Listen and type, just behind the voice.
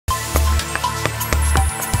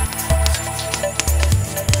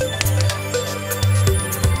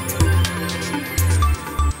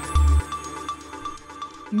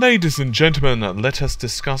Ladies and gentlemen, let us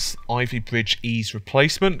discuss Ivy Bridge E's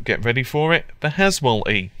replacement. Get ready for it, the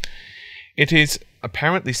Haswell-E. It is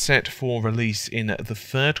apparently set for release in the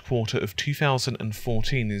third quarter of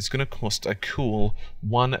 2014 and is going to cost a cool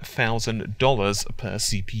 $1,000 per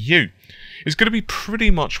CPU. It's going to be pretty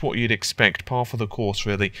much what you'd expect, par for the course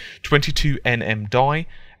really. 22 nm die,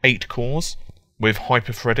 8 cores with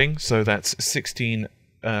hyperthreading, so that's 16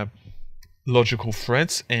 logical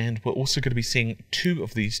threads, and we're also going to be seeing two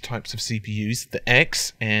of these types of CPUs, the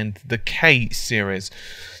X and the K series.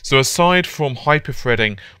 So aside from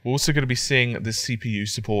hyperthreading, we're also going to be seeing this CPU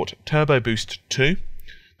support Turbo Boost 2,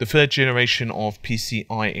 the third generation of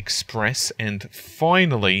PCI Express, and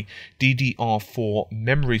finally DDR4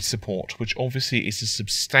 memory support, which obviously is a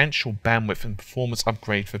substantial bandwidth and performance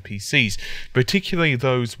upgrade for PCs, particularly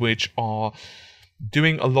those which are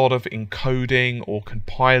doing a lot of encoding or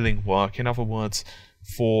compiling work, in other words,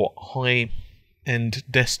 for high-end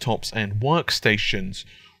desktops and workstations.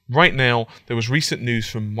 Right now, there was recent news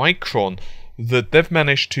from Micron that they've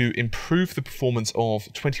managed to improve the performance of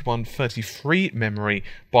 2133 memory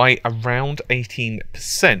by around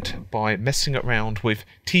 18% by messing around with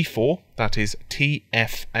T4, that is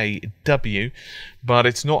TFAW, but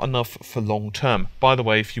it's not enough for long term. By the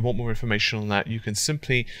way, if you want more information on that, you can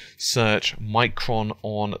simply search Micron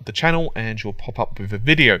on the channel and you'll pop up with a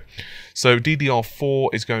video. So DDR4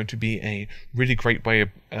 is going to be a really great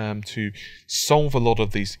way to solve a lot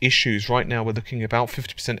of these issues. Right now we're looking at about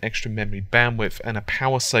 50% extra memory bandwidth and a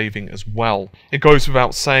power saving as well. It goes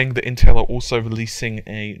without saying that Intel are also releasing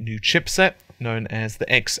a new chipset known as the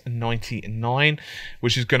X99,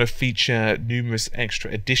 which is going to feature numerous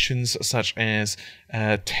extra additions such as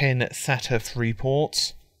 10 SATA 3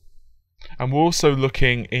 ports. And we're also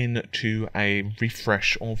looking into a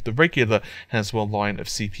refresh of the regular Haswell line of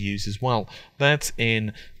CPUs as well. That's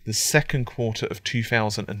in the second quarter of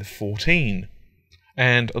 2014.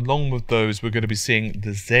 And along with those, we're going to be seeing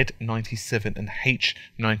the Z97 and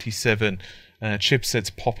H97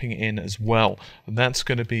 chipsets popping in as well, and that's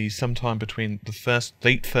going to be sometime between the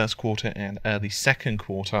late first quarter and early second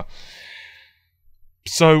quarter.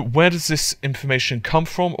 So where does this information come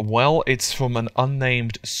from? Well, it's from an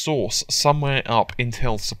unnamed source somewhere up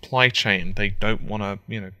Intel's supply chain. They don't want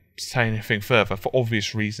to, say anything further for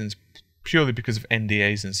obvious reasons, purely because of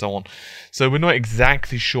NDAs and so on. So we're not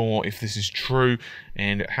exactly sure if this is true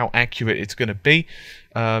and how accurate it's going to be.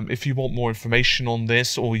 If you want more information on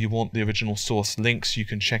this, or you want the original source links, you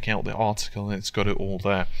can check out the article and it's got it all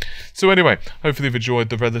there. So anyway, hopefully you've enjoyed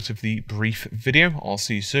the relatively brief video. I'll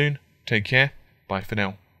see you soon. Take care. Bye for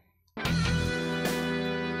now.